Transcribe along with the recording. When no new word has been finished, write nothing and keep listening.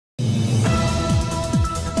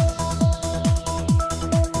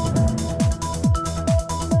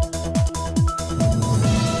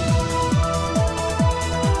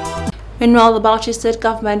Meanwhile, the Bauchi state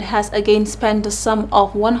government has again spent the sum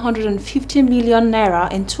of 150 million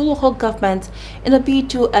naira in two local governments in a bid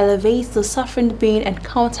to alleviate the suffering being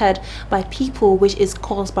encountered by people, which is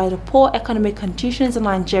caused by the poor economic conditions in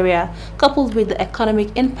Nigeria, coupled with the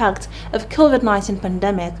economic impact of COVID-19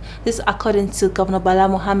 pandemic. This, according to Governor Bala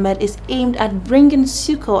Mohammed, is aimed at bringing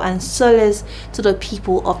succor and solace to the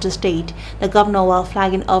people of the state. The governor, while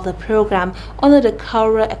flagging off the program under the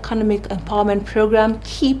Kaura Economic Empowerment Program,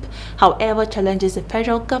 KEEP, however, challenges the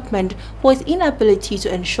federal government for its inability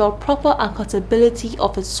to ensure proper accountability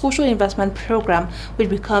of its social investment program, which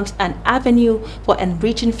becomes an avenue for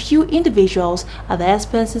enriching few individuals at the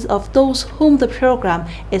expenses of those whom the program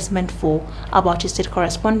is meant for. Our Bauchi State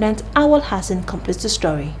correspondent Awal Hassan completes the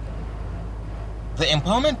story. The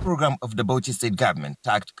empowerment program of the Bauchi State government,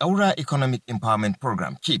 tagged Kaura Economic Empowerment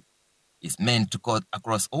Program, KEEP, is meant to cut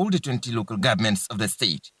across all the 20 local governments of the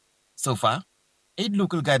state. So far, 8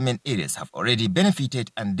 local government areas have already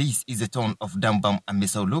benefited, and this is a ton of Dambam and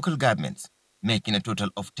Misau local governments, making a total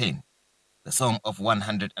of 10. The sum of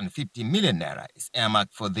 150 million naira is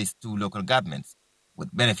earmarked for these 2 local governments,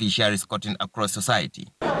 with beneficiaries cutting across society.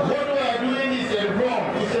 What we are doing is a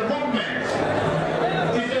wrong, it's a movement,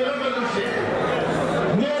 it's a revolution.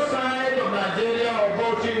 No side of Nigeria or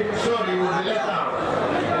Bauchi, sorry, will be left out.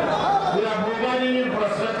 We are providing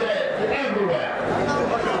infrastructure everywhere.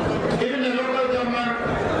 Even the local government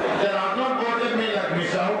that have not voted me like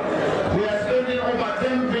myself, we are spending over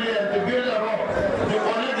 10 billion to build a road to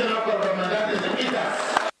connect the local government, that is the meters.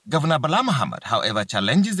 Governor Bala Mohammed, however,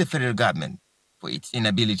 challenges the federal government for its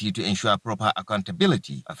inability to ensure proper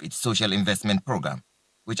accountability of its social investment program,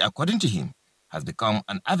 which, according to him, has become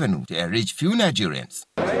an avenue to enrich few Nigerians.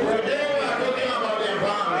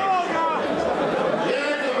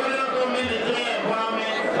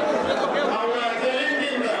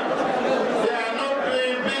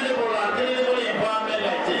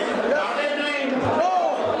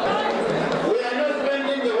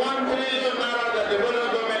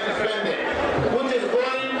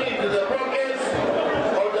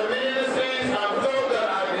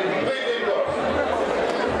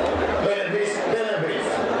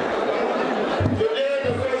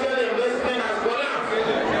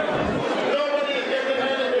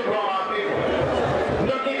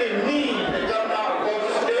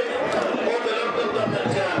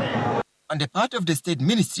 On the part of the State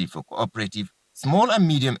Ministry for Cooperative, Small and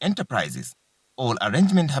Medium Enterprises, all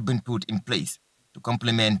arrangements have been put in place to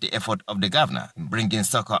complement the effort of the governor in bringing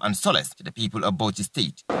succor and solace to the people of Bauchi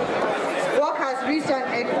State. Work has reached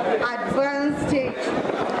an advanced stage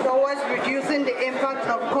towards reducing the impact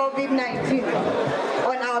of COVID-19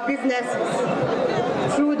 on our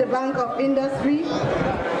businesses through the Bank of Industry,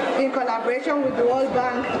 in collaboration with the World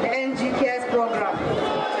Bank, the LGAs program.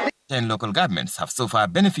 10 local governments have so far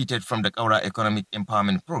benefited from the Kaura Economic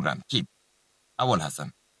Empowerment Program, KEEP. Awal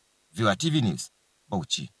Hassan, Viewer TV News,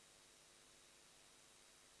 Bauchi.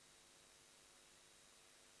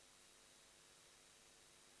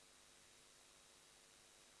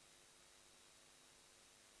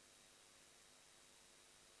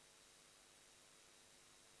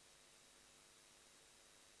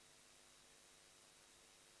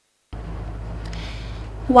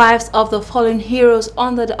 Wives of the fallen heroes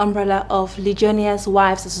under the umbrella of Legionnaires'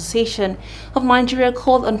 Wives Association of Nigeria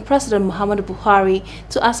called on President Muhammadu Buhari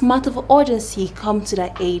to, as matter of urgency, come to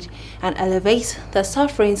their aid and elevate their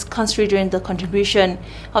sufferings, considering the contribution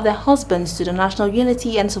of their husbands to the national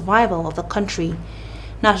unity and survival of the country.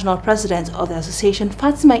 National President of the association,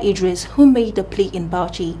 Fatima Idris, who made the plea in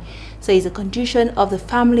Bauchi, says the condition of the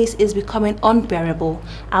families is becoming unbearable.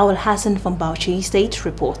 Awal Hassan from Bauchi State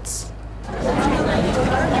reports.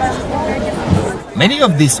 Many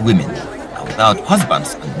of these women are without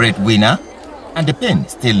husbands and breadwinner, and the pain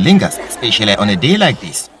still lingers, especially on a day like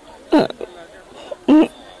this.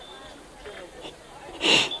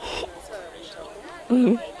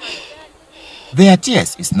 Their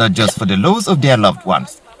tears is not just for the loss of their loved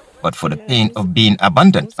ones, but for the pain of being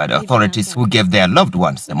abandoned by the authorities who gave their loved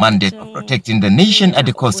ones the mandate of protecting the nation at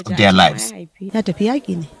the cost of their lives.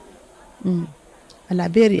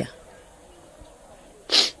 Liberia.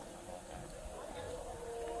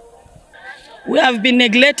 We have been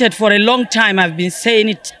neglected for a long time. I've been saying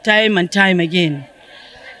it time and time again.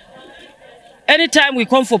 Anytime we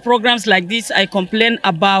come for programs like this, I complain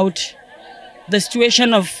about the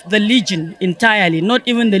situation of the Legion entirely, not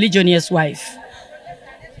even the Legionnaire's wife.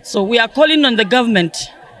 So we are calling on the government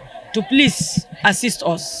to please assist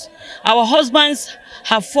us. Our husbands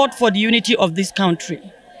have fought for the unity of this country.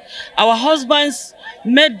 Our husbands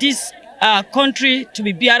made this country to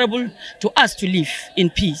be bearable to us to live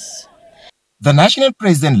in peace. The National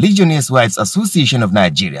President Legionnaires' Wives Association of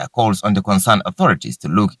Nigeria calls on the concerned authorities to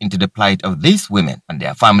look into the plight of these women and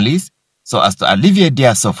their families so as to alleviate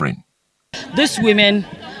their suffering. These women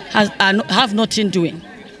have nothing doing,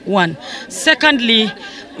 one. Secondly,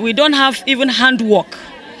 we don't have even handwork.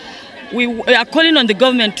 We are calling on the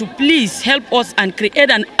government to please help us and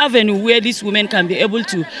create an avenue where these women can be able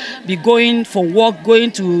to be going for work,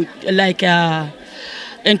 going to like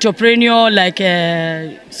entrepreneur, like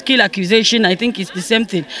skill acquisition. I think it's the same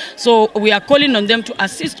thing. So we are calling on them to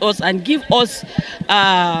assist us and give us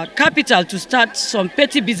capital to start some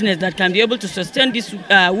petty business that can be able to sustain these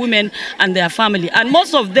women and their family. And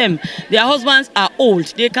most of them, their husbands are old.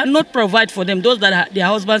 They cannot provide for them. Those that their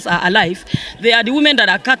husbands are alive, they are the women that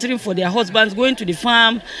are catering for their husbands, going to the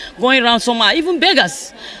farm, going around somewhere, even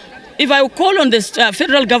beggars. If I call on the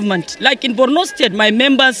federal government, like in Borno State, my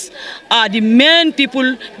members are the main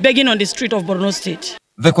people begging on the street of Borno State.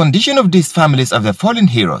 The condition of these families of the fallen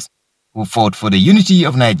heroes who fought for the unity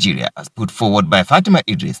of Nigeria as put forward by Fatima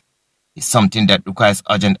Idris is something that requires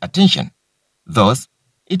urgent attention. Thus,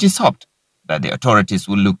 it is hoped that the authorities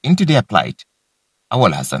will look into their plight.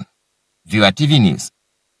 Awal Hassan, Viewer TV News.